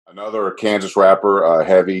Another Kansas rapper,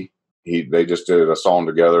 Heavy. They just did a song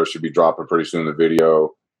together. Should be dropping pretty soon. The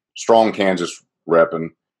video, strong Kansas repping.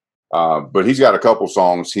 But he's got a couple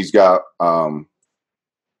songs. He's got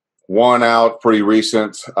one out pretty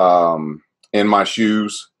recent, "In My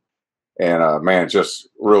Shoes," and man, just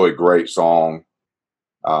really great song.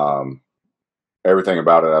 Everything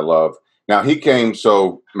about it I love. Now he came,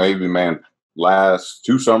 so maybe, man, last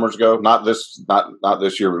 2 summers ago, not this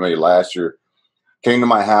year, but maybe last year, came to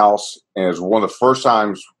my house, and it was one of the first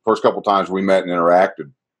couple times we met and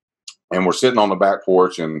interacted. And we're sitting on the back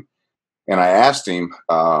porch, and I asked him,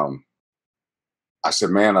 I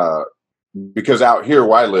said, man, because out here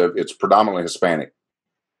where I live, it's predominantly Hispanic.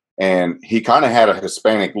 And he kind of had a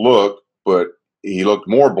Hispanic look, but he looked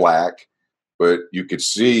more black. But you could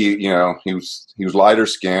see, he was lighter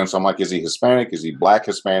skinned. So I'm like, is he Hispanic? Is he black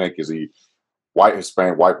Hispanic? Is he white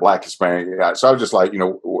Hispanic, white, black Hispanic? So I was just like,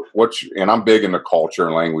 and I'm big into culture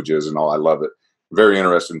and languages and all. I love it. Very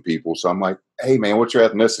interesting people. So I'm like, hey, man, what's your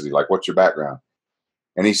ethnicity? Like, what's your background?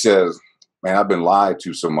 And he says, man, I've been lied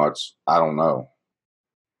to so much, I don't know.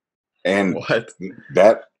 And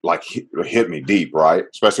that like hit me deep, right?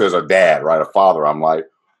 Especially as a dad, right? A father. I'm like,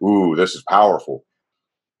 ooh, this is powerful.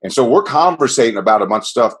 And so we're conversating about a bunch of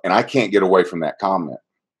stuff, and I can't get away from that comment.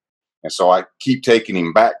 And so I keep taking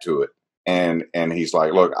him back to it. And he's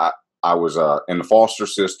like, look, I was in the foster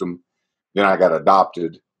system, then I got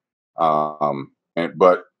adopted.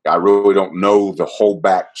 But I really don't know the whole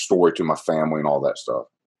backstory to my family and all that stuff.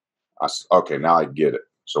 I said, okay, now I get it.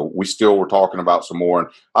 So we still were talking about some more, and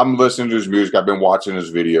I'm listening to his music. I've been watching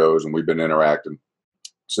his videos, and we've been interacting.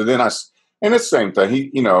 So then and it's the same thing. He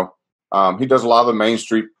does a lot of the Main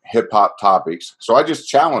Street hip hop topics. So I just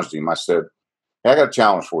challenged him. I said, hey, I got a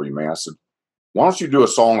challenge for you, man. I said, why don't you do a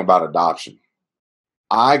song about adoption?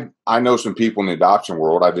 I know some people in the adoption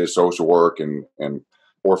world. I did social work and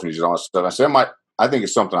orphanages and all that stuff. I said, I think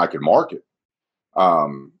it's something I could market.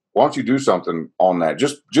 Why don't you do something on that?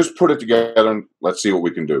 Just put it together and let's see what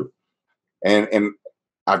we can do. And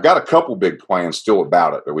I've got a couple big plans still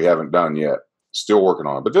about it that we haven't done yet. Still working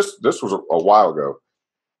on it. But this was a while ago.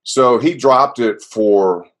 So he dropped it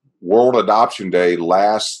for World Adoption Day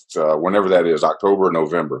last, whenever that is, October or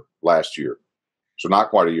November last year. So not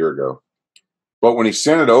quite a year ago. But when he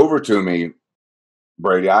sent it over to me,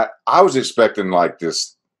 Brady, I was expecting like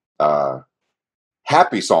this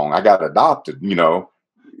happy song. I got adopted,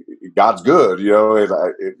 God's good,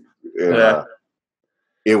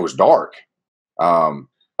 it was dark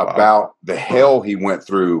about the hell he went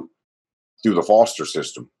through the foster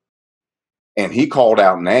system. And he called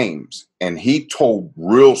out names, and he told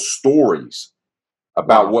real stories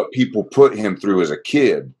about what people put him through as a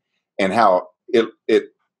kid and how it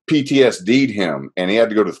PTSD'd him, and he had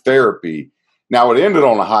to go to therapy. Now, it ended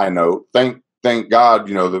on a high note. Thank God,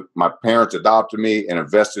 that my parents adopted me and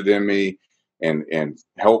invested in me and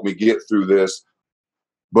helped me get through this.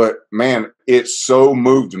 But man, it so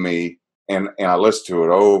moved me, and I listened to it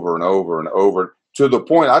over and over and over, to the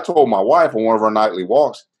point I told my wife on one of our nightly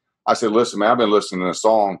walks, I said, listen, man, I've been listening to this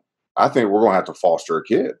song. I think we're going to have to foster a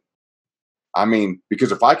kid. I mean,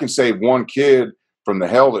 because if I can save one kid from the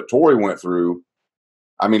hell that Tori went through,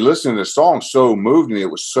 I mean, listening to this song so moved me.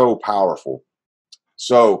 It was so powerful.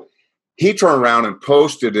 So he turned around and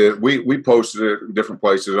posted it. We posted it in different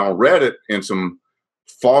places on Reddit, in some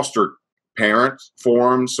foster parent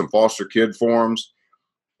forums, some foster kid forums.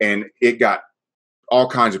 And it got all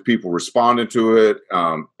kinds of people responding to it.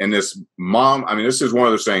 And this mom, I mean, this is one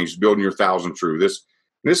of those things, building your 1,000 true. This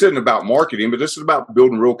isn't about marketing, but this is about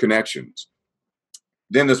building real connections.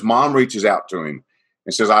 Then this mom reaches out to him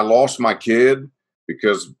and says, I lost my kid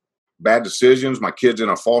because bad decisions. My kid's in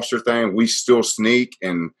a foster thing. We still sneak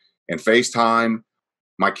and FaceTime.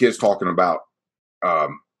 My kid's talking about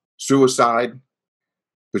suicide,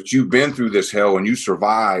 but you've been through this hell and you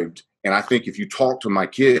survived. And I think if you talk to my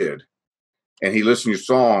kid and he listens to your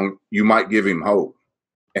song, you might give him hope.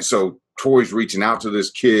 And so Tori's reaching out to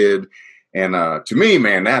this kid. And to me,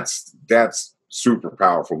 man, that's super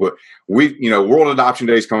powerful. But World Adoption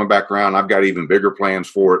Day is coming back around. I've got even bigger plans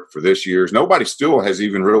for it for this year's. Nobody still has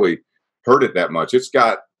even really heard it that much. It's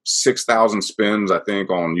got 6,000 spins, I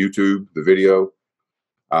think, on YouTube, the video.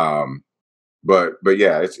 But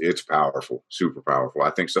yeah, it's powerful, super powerful.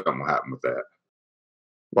 I think something will happen with that.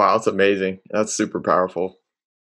 Wow, that's amazing. That's super powerful.